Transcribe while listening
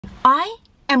I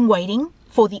am waiting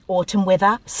for the autumn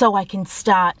weather so I can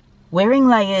start wearing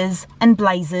layers and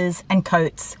blazers and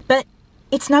coats, but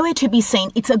it's nowhere to be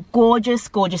seen. It's a gorgeous,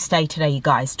 gorgeous day today, you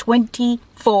guys.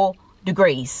 24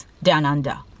 degrees down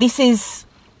under. This is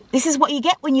what you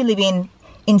get when you live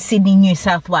in Sydney, New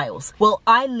South Wales. Well,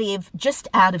 I live just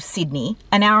out of Sydney,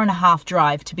 an hour and a half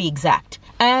drive to be exact.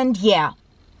 And yeah,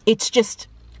 it's just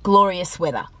glorious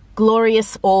weather.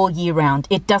 Glorious all year round.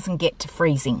 It doesn't get to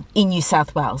freezing in New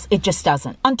South Wales. It just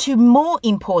doesn't. On to more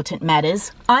important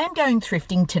matters, I am going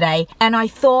thrifting today, and I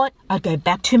thought I'd go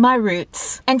back to my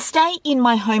roots and stay in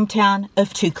my hometown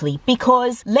of Kookai,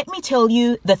 because let me tell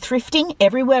you, the thrifting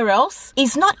everywhere else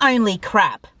is not only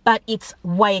crap, but it's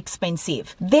way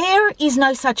expensive. There is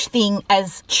no such thing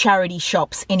as charity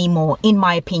shops anymore, in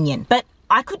my opinion. But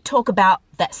I could talk about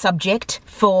that subject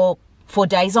for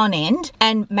days on end,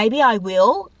 and maybe I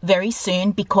will very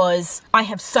soon because I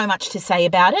have so much to say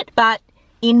about it. But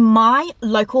in my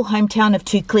local hometown of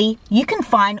Kookai, you can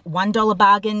find $1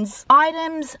 bargains.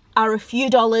 Items are a few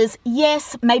dollars.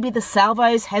 Yes, maybe the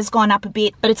salvos has gone up a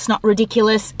bit, but it's not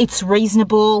ridiculous. It's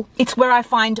reasonable. It's where I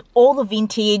find all the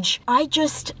vintage. I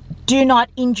just do not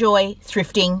enjoy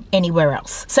thrifting anywhere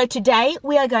else. So today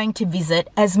we are going to visit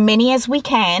as many as we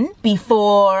can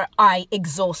before I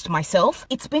exhaust myself.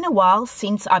 It's been a while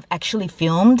since I've actually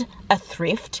filmed a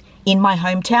thrift in my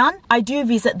hometown. I do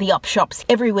visit the op shops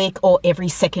every week or every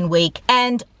second week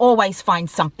and always find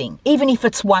something. Even if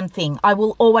it's one thing, I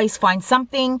will always find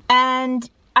something, and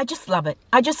I just love it.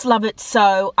 I just love it.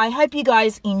 So I hope you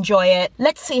guys enjoy it.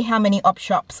 Let's see how many op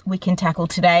shops we can tackle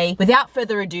today. Without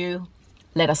further ado,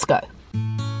 let us go.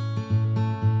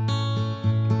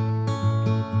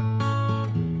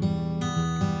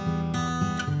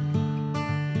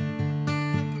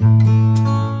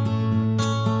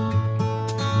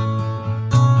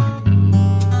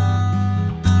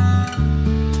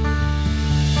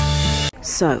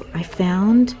 So I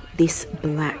found this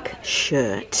black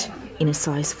shirt in a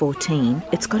size 14.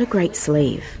 It's got a great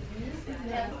sleeve.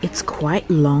 It's quite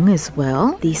long as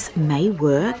well. This may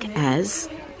work as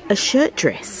a shirt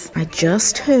dress. I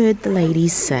just heard the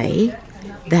ladies say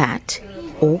that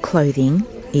all clothing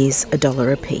is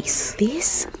 $1 a piece.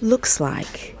 This looks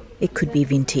like it could be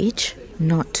vintage.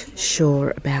 Not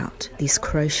sure about this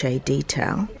crochet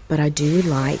detail, but I do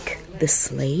like the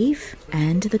sleeve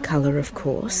and the colour, of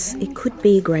course. It could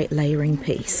be a great layering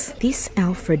piece. This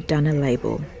Alfred Dunner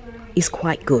label is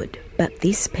quite good, but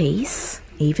this piece,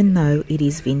 even though it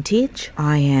is vintage,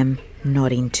 I am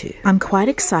not into. I'm quite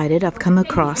excited. I've come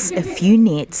across a few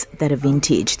knits that are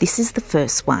vintage. This is the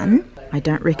first one. I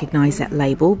don't recognise that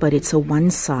label, but it's a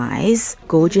one size,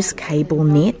 gorgeous cable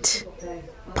knit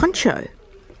poncho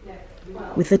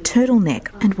with a turtleneck.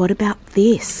 And what about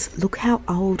this? Look how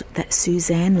old that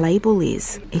Suzanne label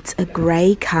is. It's a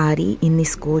grey cardi in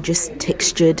this gorgeous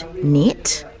textured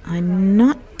knit. I'm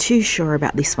not too sure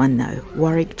about this one though.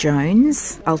 Warwick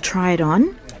Jones. I'll try it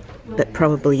on, but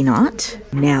probably not.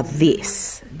 Now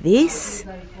this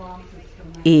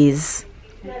is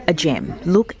a gem.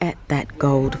 Look at that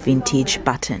gold vintage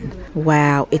button.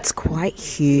 Wow, it's quite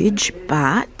huge,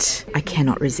 but I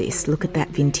cannot resist. Look at that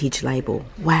vintage label.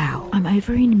 Wow. I'm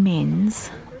over in men's.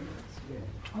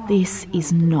 This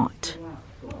is not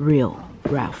real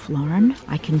Ralph Lauren.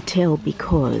 I can tell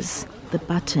because the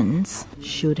buttons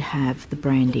should have the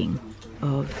branding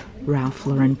of Ralph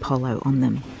Lauren Polo on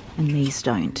them, and these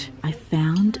don't. I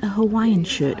found a Hawaiian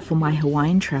shirt for my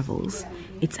Hawaiian travels.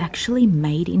 It's actually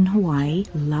made in Hawaii.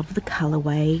 Love the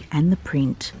colorway and the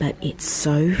print, but it's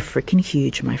so freaking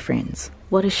huge, my friends.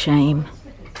 What a shame.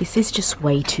 This is just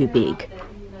way too big.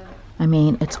 I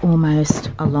mean, it's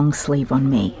almost a long sleeve on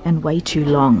me and way too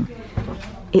long.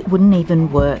 It wouldn't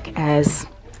even work as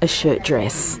a shirt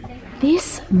dress.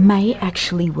 This may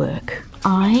actually work.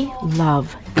 I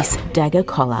love this dagger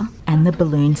collar and the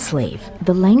balloon sleeve.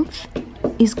 The length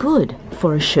is good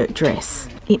for a shirt dress.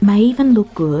 It may even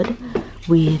look good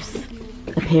with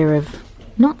a pair of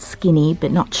not skinny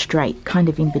but not straight, kind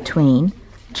of in between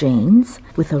jeans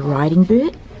with a riding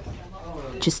boot,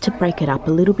 just to break it up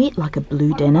a little bit like a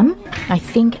blue denim. I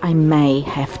think I may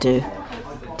have to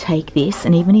take this,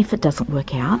 and even if it doesn't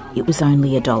work out, it was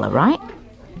only $1, right?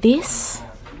 This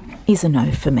is a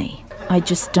no for me. I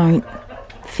just don't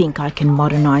think I can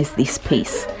modernise this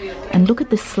piece. And look at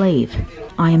the sleeve.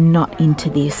 I am not into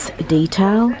this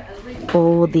detail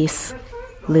or this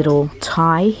little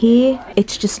tie here.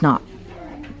 It's just not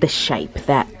the shape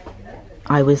that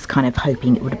I was kind of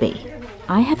hoping it would be.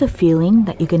 I have a feeling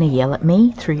that you're going to yell at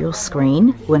me through your screen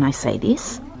when I say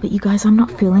this, but you guys, I'm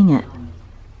not feeling it.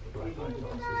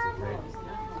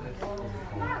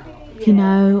 You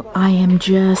know, I am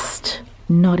just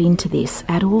not into this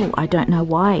at all. I don't know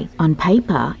why. On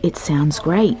paper, it sounds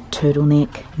great.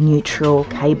 Turtleneck, neutral,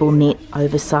 cable knit,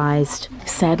 oversized.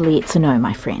 Sadly, it's a no,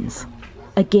 my friends.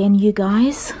 Again, you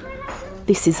guys,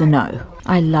 this is a no.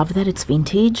 I love that it's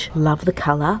vintage, love the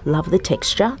colour, love the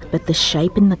texture, but the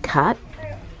shape and the cut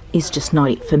is just not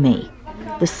it for me.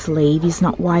 The sleeve is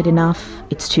not wide enough,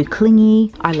 it's too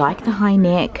clingy. I like the high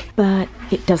neck, but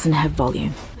it doesn't have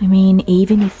volume. I mean,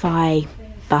 even if I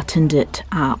buttoned it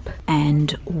up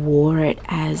and wore it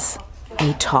as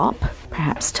a top,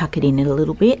 perhaps tuck it in a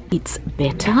little bit, it's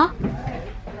better.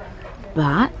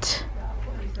 But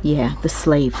yeah, the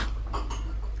sleeve,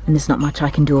 and there's not much I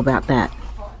can do about that.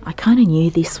 I kind of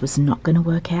knew this was not going to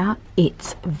work out.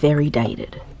 It's very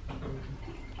dated.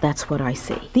 That's what I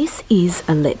see. This is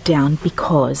a letdown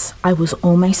because I was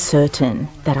almost certain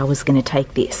that I was going to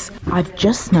take this. I've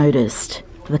just noticed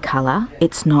the colour.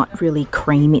 It's not really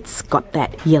cream. It's got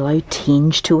that yellow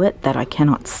tinge to it that I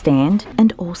cannot stand.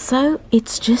 And also,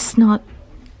 it's just not,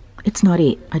 it's not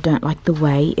it. I don't like the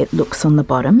way it looks on the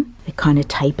bottom. It kind of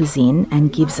tapers in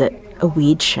and gives it a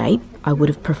weird shape. I would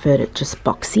have preferred it just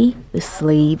boxy. The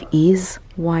sleeve is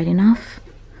wide enough,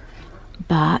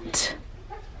 but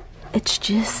it's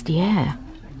just, yeah,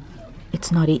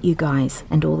 it's not it, you guys.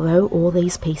 And although all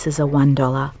these pieces are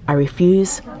 $1, I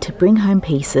refuse to bring home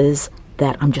pieces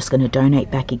that I'm just going to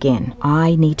donate back again.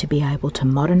 I need to be able to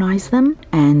modernize them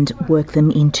and work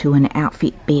them into an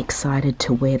outfit, be excited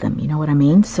to wear them, you know what I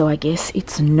mean? So I guess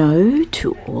it's no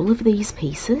to all of these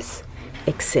pieces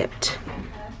except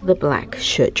the black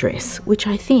shirt dress, which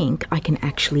I think I can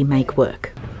actually make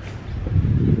work.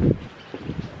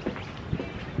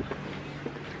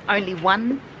 Only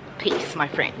one piece, my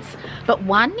friends, but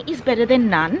one is better than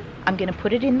none. I'm going to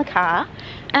put it in the car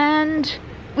and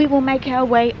we will make our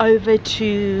way over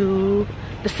to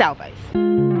the Salvos.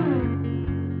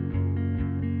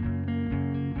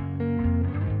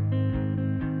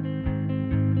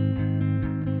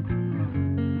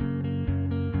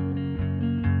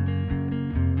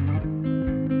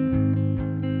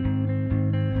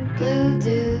 Blue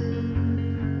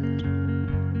dude,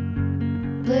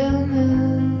 blue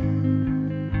moon,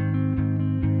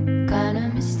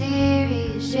 kinda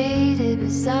mysterious, shaded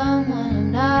with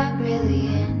someone I'm not really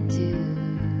into.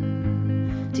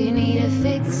 Do you need to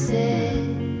fix it?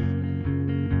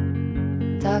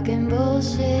 Talking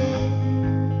bullshit.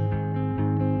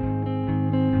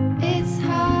 It's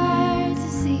hard to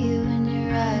see you when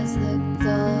your eyes look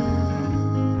dull.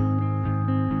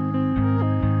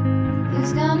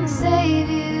 Who's gonna save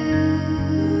you?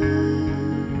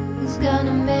 Who's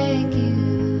gonna make you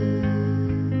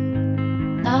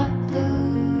not blue?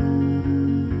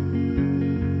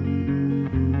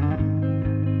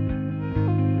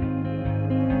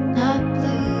 Not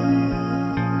blue.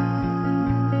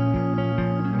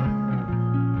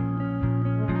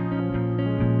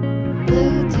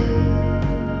 Blue too.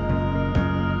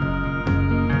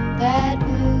 Bad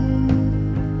blue.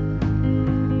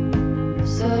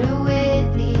 Sorta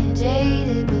witty and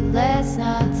jaded, but let's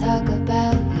not talk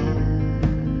about you.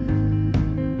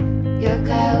 Your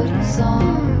coyote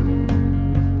song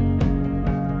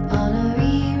on a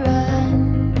rerun.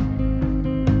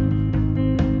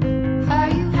 Are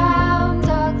you hound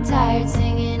dog tired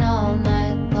singing all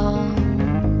night long?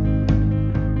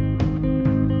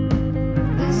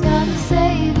 Who's gonna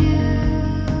save you?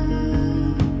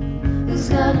 Who's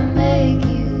gonna make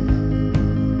you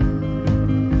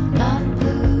not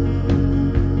blue?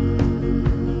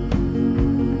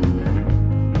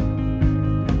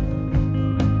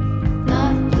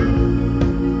 Not blue.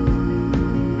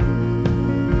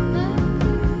 Not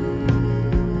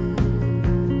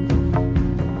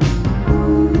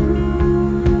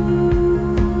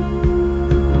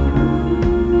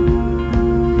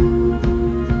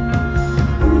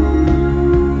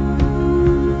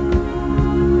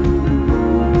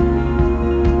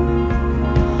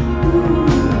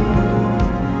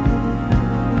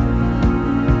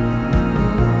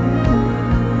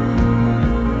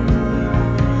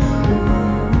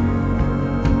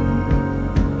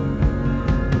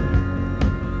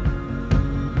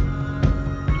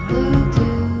blue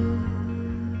dude,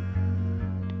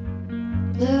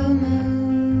 blue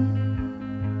moon.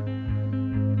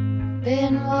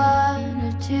 Been one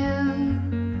or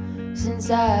two since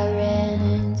I ran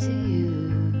into you.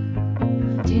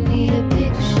 Do you need a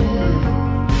picture?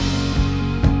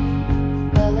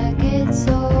 Well, that gets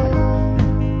old.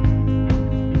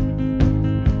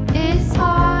 It's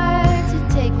hard to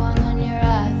take one when your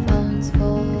iPhone's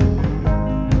full.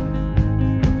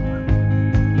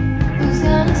 Who's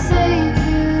gonna save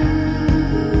you?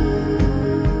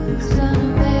 Who's gonna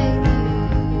make you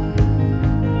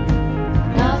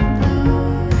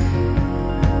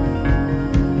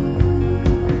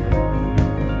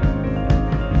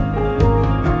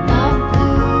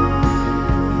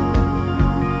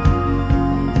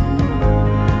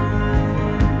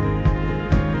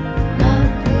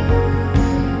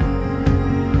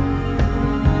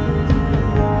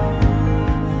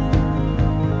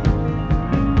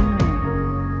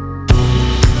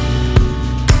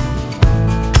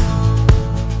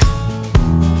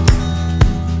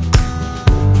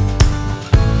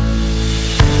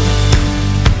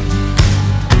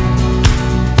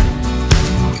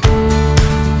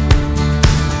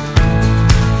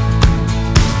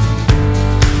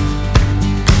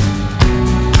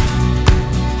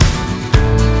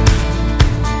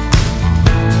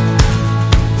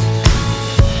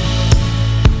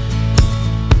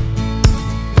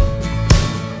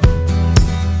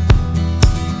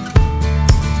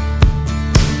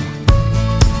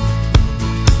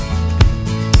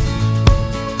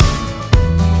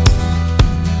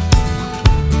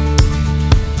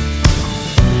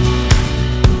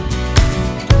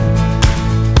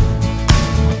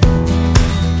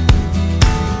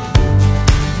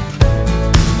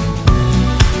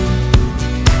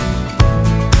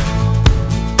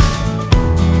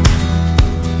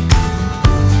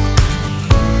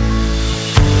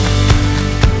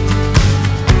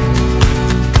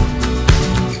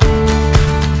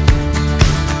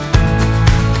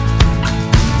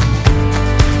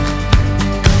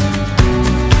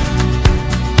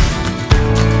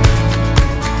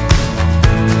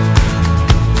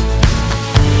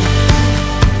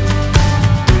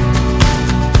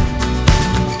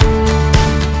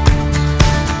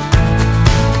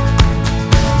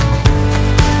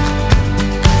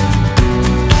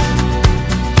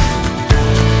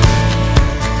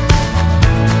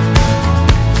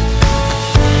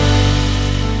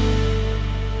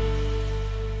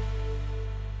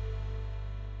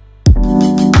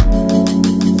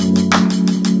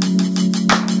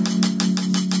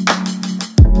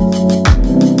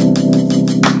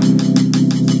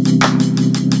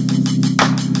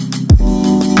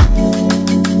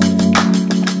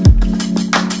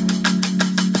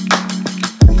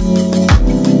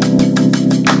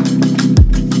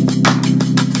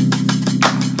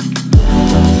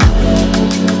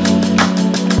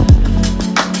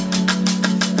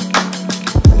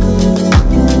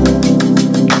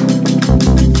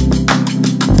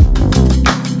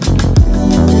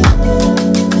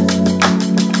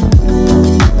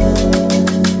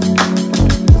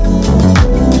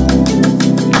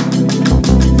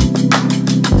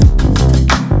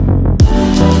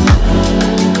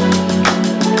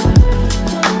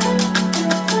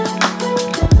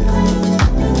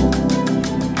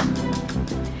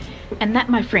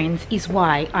my friends, is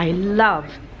why I love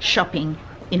shopping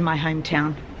in my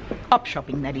hometown. Op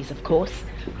shopping, that is, of course.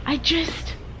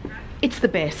 It's the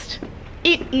best.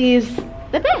 It is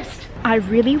the best. I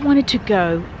really wanted to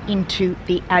go into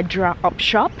the Adra op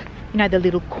shop, you know, the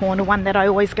little corner one that I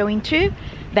always go into.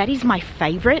 That is my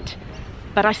favorite,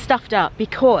 but I stuffed up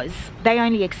because they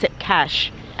only accept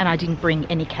cash and I didn't bring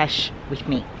any cash with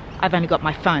me. I've only got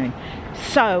my phone.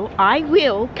 So I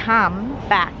will come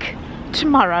back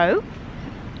tomorrow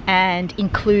and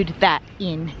include that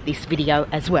in this video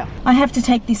as well. I have to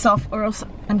take this off or else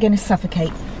I'm going to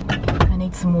suffocate. I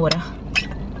need some water.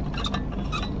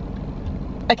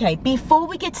 Okay, before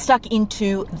we get stuck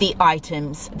into the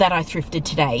items that I thrifted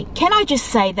today, can I just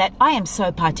say that I am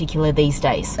so particular these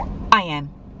days? I am.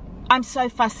 I'm so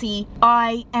fussy.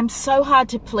 I am so hard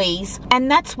to please, and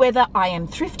that's whether I am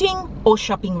thrifting or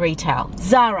shopping retail.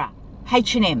 Zara,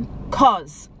 H&M,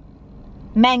 COS,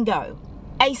 Mango,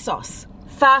 ASOS,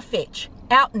 Farfetch,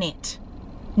 Outnet,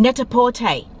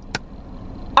 Net-a-Porter.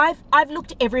 I've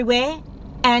looked everywhere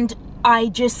and I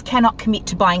just cannot commit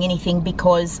to buying anything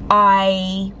because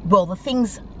the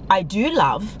things I do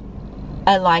love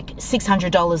are like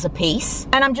 $600 a piece,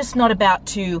 and I'm just not about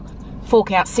to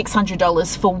fork out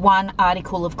 $600 for one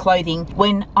article of clothing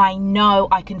when I know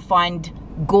I can find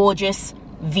gorgeous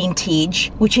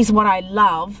vintage, which is what I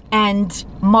love, and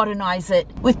modernize it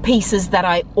with pieces that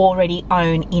I already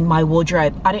own in my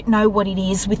wardrobe. I don't know what it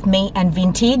is with me and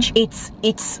vintage. It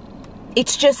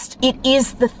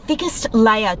is the thickest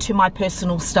layer to my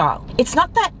personal style. It's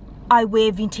not that I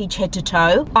wear vintage head to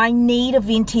toe. I need a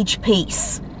vintage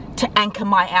piece to anchor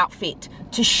my outfit,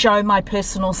 to show my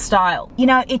personal style. You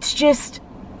know, it's just,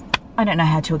 I don't know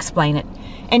how to explain it.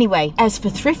 Anyway, as for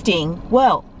thrifting,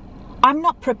 well, I'm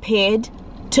not prepared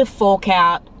to fork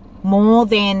out more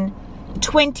than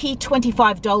 $20,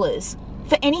 $25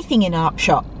 for anything in an op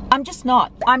shop. I'm just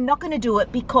not. I'm not going to do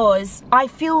it because I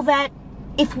feel that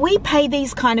if we pay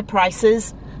these kind of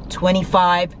prices,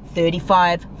 25,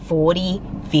 35, 40,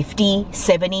 50,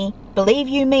 70, believe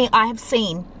you me, I have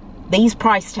seen these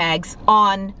price tags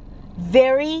on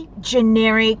very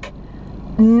generic,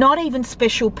 not even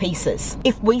special pieces.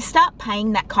 If we start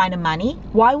paying that kind of money,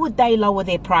 why would they lower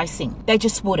their pricing? They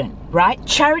just wouldn't, right?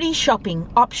 Charity shopping,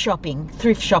 op shopping,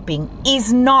 thrift shopping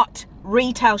is not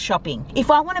retail shopping.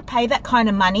 If I want to pay that kind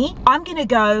of money, I'm going to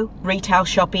go retail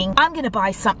shopping. I'm going to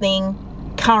buy something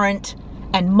current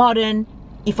and modern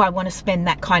if I want to spend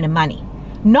that kind of money.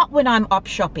 Not when I'm op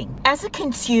shopping. As a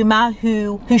consumer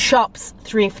who shops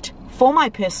thrift for my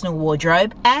personal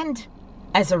wardrobe and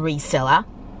as a reseller,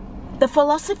 the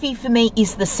philosophy for me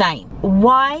is the same.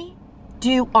 Why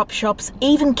do op shops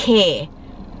even care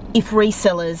if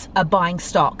resellers are buying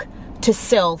stock to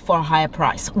sell for a higher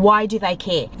price? Why do they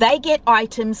care? They get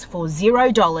items for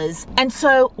 $0, and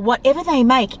so whatever they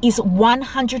make is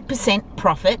 100%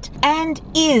 profit and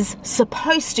is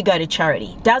supposed to go to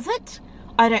charity. Does it?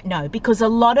 I don't know, because a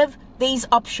lot of these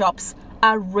op shops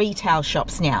are retail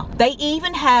shops now. They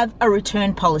even have a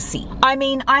return policy. I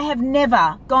mean, I have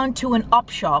never gone to an op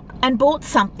shop and bought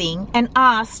something and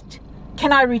asked,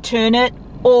 can I return it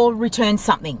or return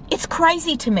something? It's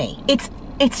crazy to me.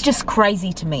 It's just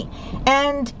crazy to me.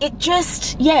 And it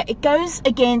just, yeah, it goes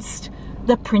against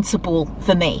the principle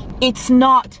for me. It's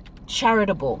not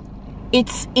charitable.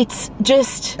 It's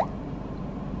just,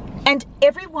 and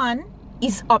everyone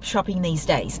is op shopping these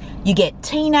days. You get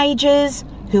teenagers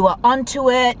who are onto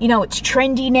it. You know, it's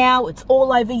trendy now. It's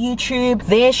all over YouTube.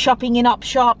 They're shopping in op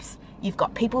shops. You've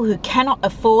got people who cannot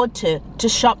afford to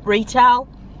shop retail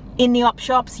in the op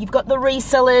shops. You've got the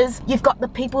resellers. You've got the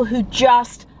people who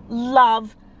just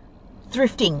love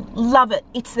thrifting, love it.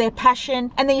 It's their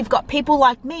passion. And then you've got people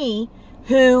like me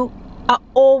who are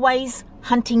always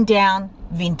hunting down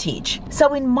vintage.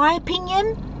 So in my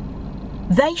opinion,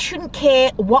 they shouldn't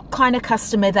care what kind of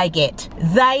customer they get.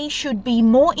 They should be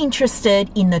more interested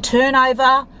in the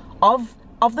turnover of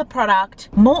the product.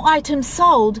 More items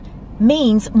sold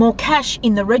means more cash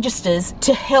in the registers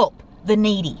to help the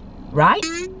needy, right?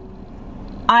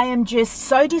 I am just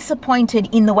so disappointed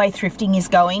in the way thrifting is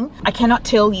going. I cannot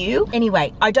tell you.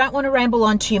 Anyway, I don't want to ramble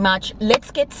on too much.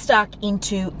 Let's get stuck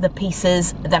into the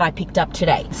pieces that I picked up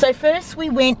today. So first we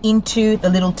went into the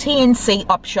little TNC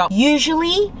op shop.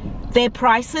 Usually their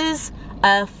prices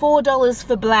are $4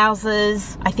 for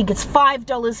blouses. I think it's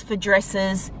 $5 for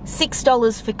dresses,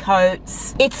 $6 for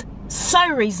coats. It's so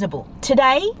reasonable.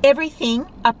 Today, everything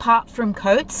apart from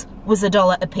coats was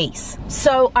 $1 a piece.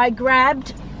 So I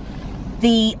grabbed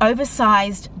the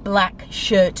oversized black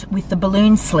shirt with the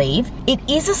balloon sleeve. It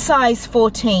is a size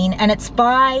 14 and it's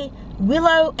by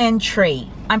Willow and Tree.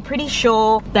 I'm pretty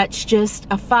sure that's just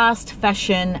a fast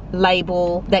fashion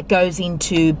label that goes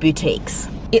into boutiques.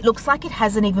 It looks like it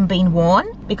hasn't even been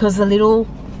worn because the little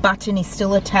button is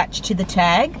still attached to the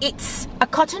tag. It's a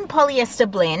cotton polyester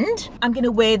blend. I'm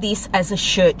gonna wear this as a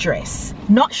shirt dress.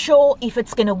 Not sure if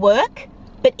it's gonna work,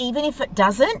 but even if it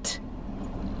doesn't,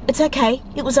 it's okay.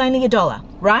 It was only $1,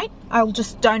 right? I'll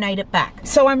just donate it back.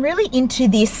 So I'm really into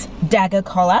this dagger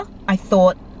collar. I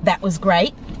thought that was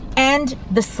great. And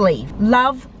the sleeve.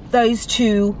 Love those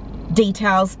two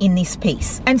details in this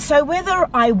piece. And so whether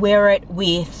I wear it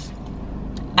with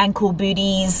ankle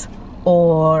booties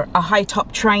or a high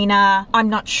top trainer, I'm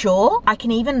not sure. I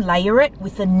can even layer it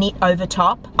with a knit over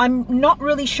top. I'm not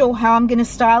really sure how I'm gonna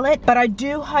style it, but I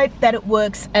do hope that it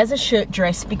works as a shirt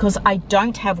dress because I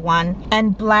don't have one.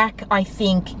 And black, I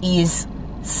think, is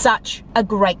such a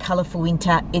great color for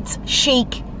winter. It's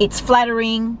chic, it's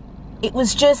flattering. It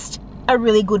was just a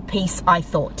really good piece, I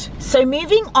thought. So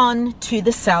moving on to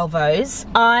the salvos,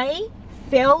 I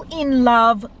fell in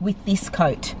love with this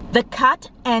coat. The cut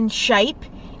and shape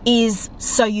is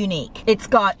so unique. It's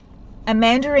got a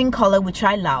mandarin collar, which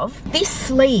I love. This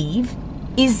sleeve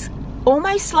is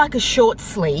almost like a short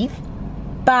sleeve,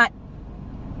 but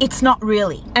it's not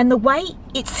really. And the way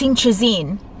it cinches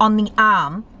in on the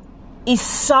arm is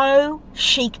so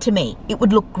chic to me. It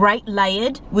would look great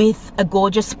layered with a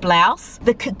gorgeous blouse.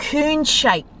 The cocoon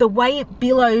shape, the way it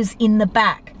billows in the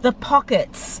back, the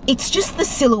pockets, it's just the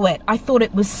silhouette. I thought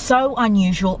it was so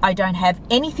unusual. I don't have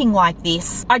anything like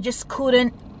this. I just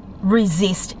couldn't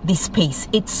resist this piece.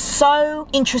 It's so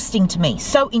interesting to me,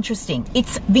 so interesting.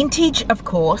 It's vintage, of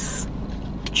course.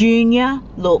 Junior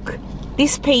look.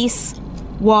 This piece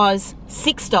was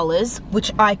 $6,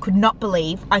 which I could not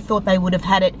believe. I thought they would have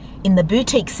had it in the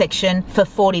boutique section for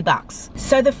 $40.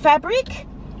 So the fabric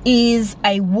is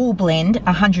a wool blend,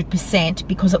 100%,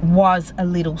 because it was a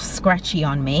little scratchy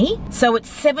on me. So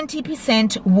it's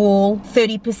 70% wool,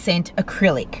 30%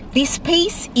 acrylic. This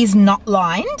piece is not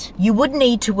lined. You would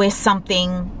need to wear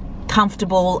something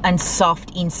comfortable and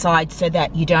soft inside so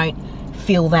that you don't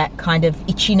feel that kind of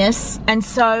itchiness. And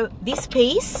so this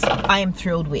piece I am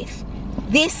thrilled with.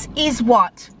 This is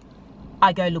what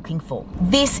I go looking for.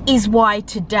 This is why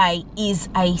today is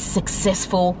a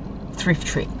successful thrift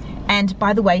trip. And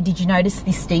by the way, did you notice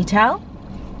this detail?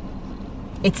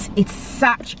 It's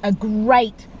such a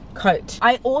great coat.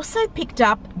 I also picked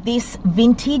up this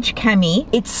vintage cami.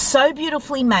 It's so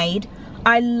beautifully made.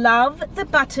 I love the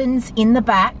buttons in the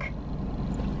back.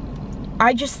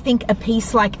 I just think a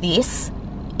piece like this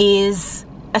is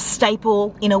a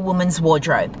staple in a woman's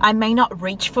wardrobe. I may not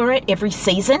reach for it every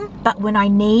season, but when I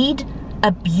need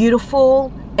a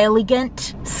beautiful,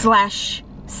 elegant slash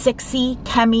sexy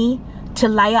cami to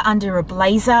layer under a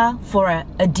blazer for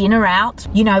a dinner out,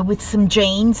 you know, with some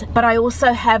jeans, but I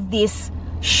also have this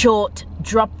short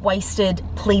drop-waisted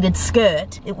pleated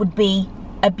skirt, it would be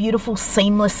a beautiful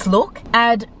seamless look.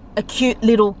 Add a cute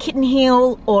little kitten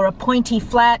heel or a pointy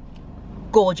flat,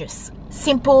 gorgeous.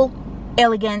 Simple,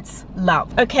 elegance,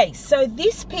 love. Okay, so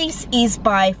this piece is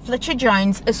by Fletcher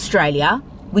Jones Australia,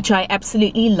 which I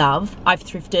absolutely love. I've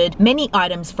thrifted many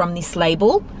items from this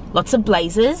label. Lots of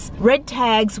blazers. Red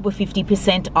tags were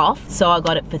 50% off, so I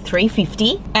got it for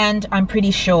 $3.50. And I'm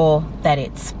pretty sure that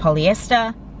it's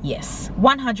polyester. Yes,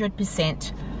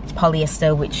 100%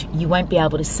 polyester, which you won't be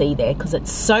able to see there because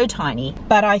it's so tiny.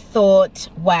 But I thought,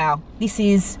 wow, this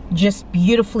is just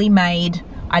beautifully made.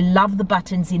 I love the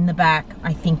buttons in the back.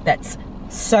 I think that's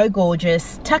so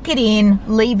gorgeous. Tuck it in,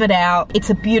 leave it out. It's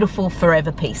a beautiful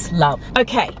forever piece. Love.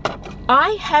 Okay,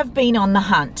 I have been on the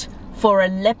hunt for a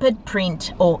leopard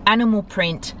print or animal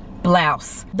print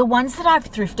blouse. The ones that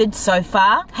I've thrifted so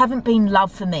far haven't been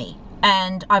love for me,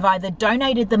 and I've either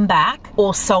donated them back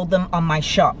or sold them on my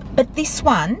shop. But this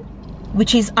one,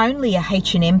 which is only a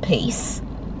H&M piece,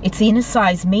 it's in a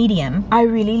size medium, I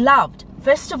really loved.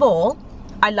 First of all,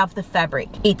 I love the fabric.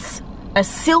 It's a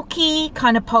silky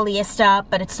kind of polyester,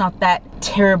 but it's not that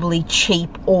terribly cheap,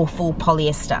 awful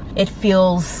polyester. It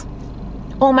feels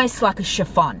almost like a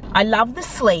chiffon. I love the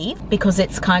sleeve because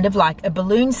it's kind of like a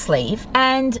balloon sleeve,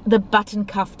 and the button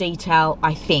cuff detail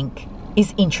I think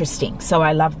is interesting, so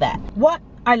I love that. What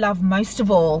I love most of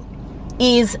all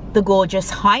is the gorgeous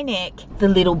high neck, the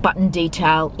little button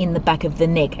detail in the back of the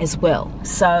neck as well.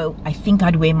 So I think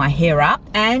I'd wear my hair up,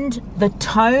 and the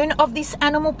tone of this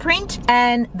animal print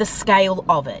and the scale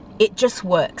of it, it just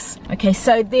works. Okay,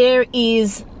 so there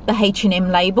is the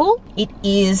H&M label. It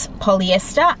is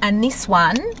polyester, and this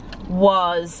one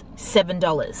was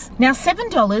 $7. Now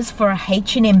 $7 for a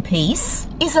H&M piece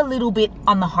is a little bit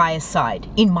on the higher side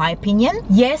in my opinion.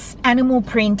 Yes, animal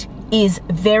print is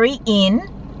very in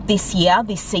this year,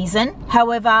 this season.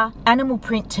 However, animal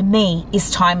print to me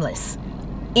is timeless.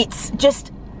 It's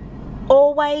just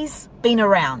always been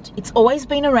around. It's always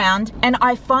been around, and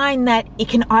I find that it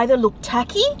can either look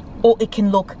tacky or it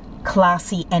can look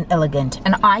classy and elegant.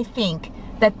 And I think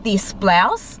that this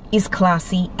blouse is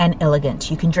classy and elegant.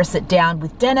 You can dress it down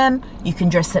with denim, you can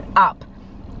dress it up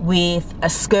with a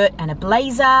skirt and a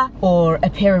blazer or a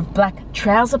pair of black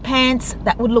trouser pants.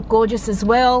 That would look gorgeous as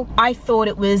well. I thought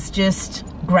it was just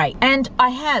great. And I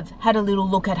have had a little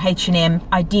look at H&M.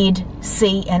 I did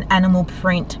see an animal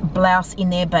print blouse in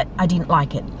there, but I didn't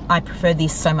like it. I prefer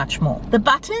this so much more. The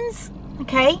buttons,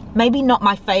 okay, maybe not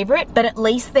my favorite, but at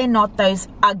least they're not those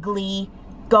ugly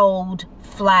gold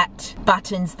flat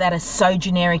buttons that are so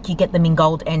generic. You get them in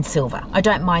gold and silver. I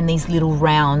don't mind these little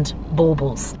round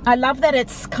baubles. I love that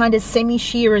it's kind of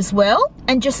semi-sheer as well,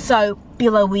 and just so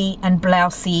billowy and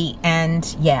blousey.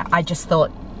 And yeah, I just thought,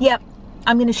 yep,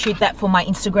 I'm gonna shoot that for my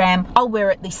Instagram. I'll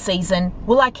wear it this season.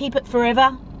 Will I keep it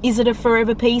forever? Is it a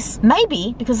forever piece?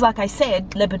 Maybe, because like I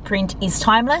said, leopard print is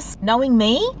timeless. Knowing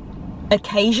me,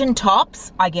 occasion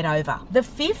tops I get over. The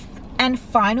fifth and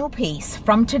final piece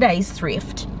from today's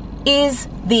thrift is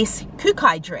this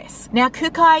Kookai dress. Now,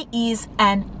 Kookai is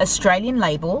an Australian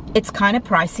label. It's kind of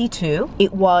pricey too.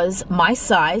 It was my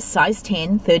size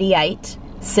 10, 38,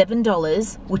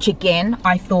 $7, which again,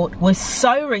 I thought was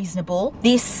so reasonable.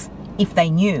 This, if they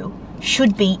knew,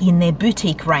 should be in their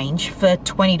boutique range for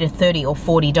 $20 to $30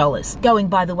 or $40. Going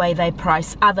by the way they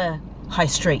price other high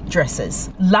street dresses.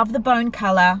 Love the bone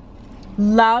color,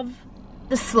 love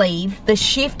the sleeve. The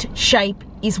shift shape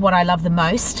is what I love the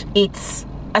most. It's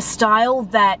a style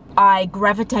that I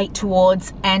gravitate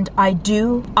towards, and I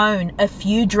do own a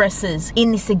few dresses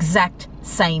in this exact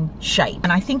same shape.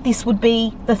 And I think this would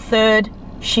be the third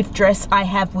shift dress I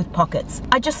have with pockets.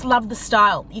 I just love the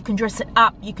style. You can dress it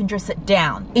up, you can dress it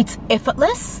down. It's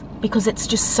effortless because it's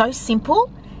just so simple,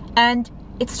 and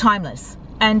it's timeless.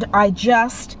 And I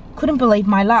just couldn't believe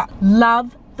my luck.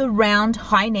 Love the round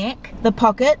high neck, the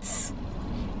pockets.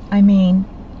 I mean,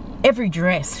 every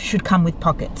dress should come with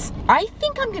pockets. I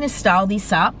think I'm gonna style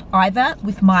this up either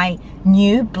with my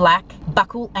new black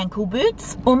buckle ankle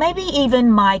boots, or maybe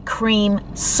even my cream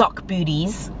sock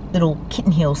booties, little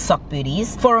kitten heel sock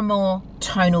booties, for a more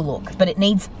tonal look. But it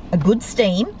needs a good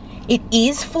steam. It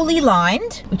is fully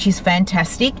lined, which is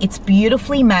fantastic. It's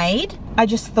beautifully made. I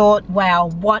just thought, wow,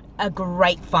 what a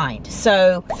great find.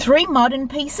 So 3 modern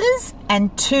pieces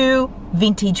and 2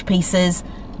 vintage pieces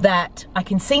that I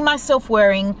can see myself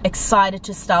wearing, excited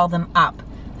to style them up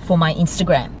for my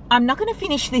Instagram. I'm not gonna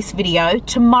finish this video.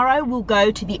 Tomorrow we'll go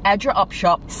to the Adra op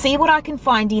shop, see what I can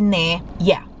find in there.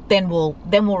 Yeah, then we'll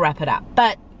wrap it up.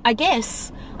 But I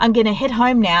guess I'm gonna head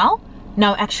home now.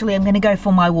 No, actually I'm gonna go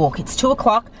for my walk. It's 2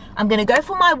 o'clock. I'm gonna go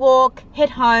for my walk, head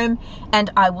home,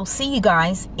 and I will see you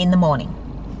guys in the morning.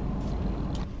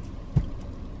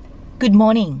 Good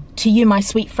morning to you, my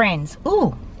sweet friends.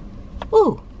 Ooh,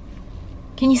 ooh.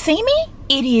 Can you see me?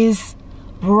 It is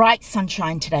bright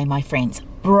sunshine today, my friends.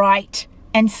 Bright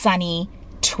and sunny,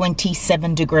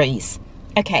 27 degrees.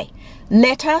 Okay,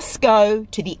 let us go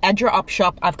to the Adra op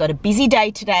shop. I've got a busy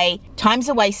day today. Time's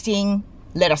a wasting.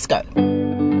 Let us go.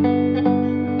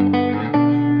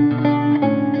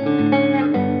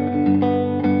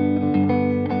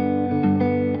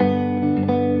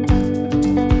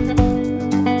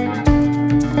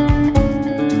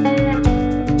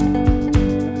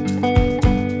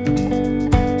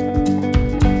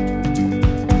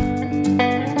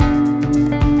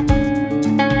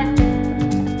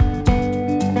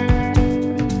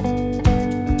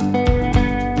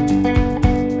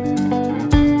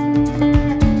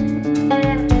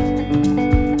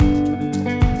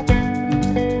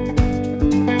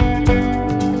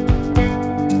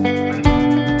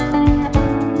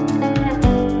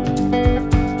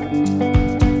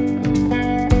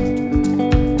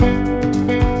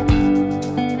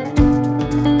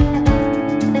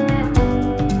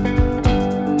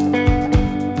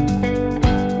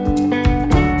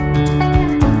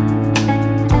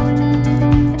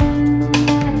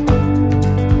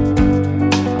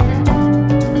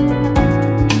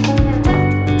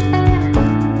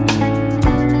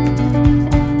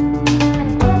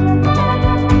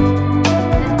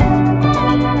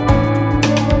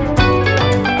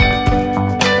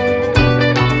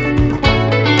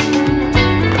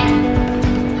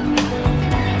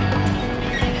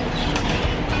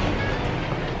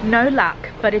 No luck,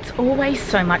 but it's always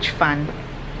so much fun.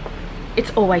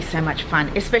 It's always so much fun,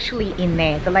 especially in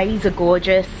there. The ladies are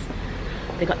gorgeous.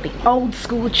 They got the old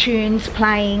school tunes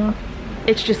playing.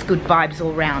 it's just good vibes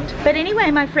all round. But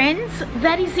anyway, my friends,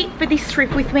 that is it for this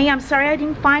trip with me. I'm sorry I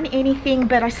didn't find anything,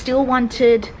 but I still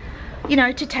wanted, you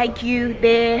know, to take you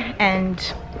there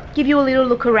and give you a little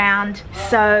look around.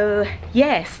 So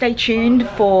yeah, stay tuned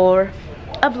for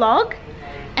a vlog,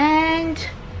 and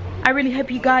I really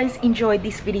hope you guys enjoyed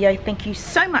this video. Thank you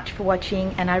so much for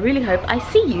watching, and I really hope I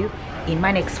see you in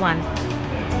my next one.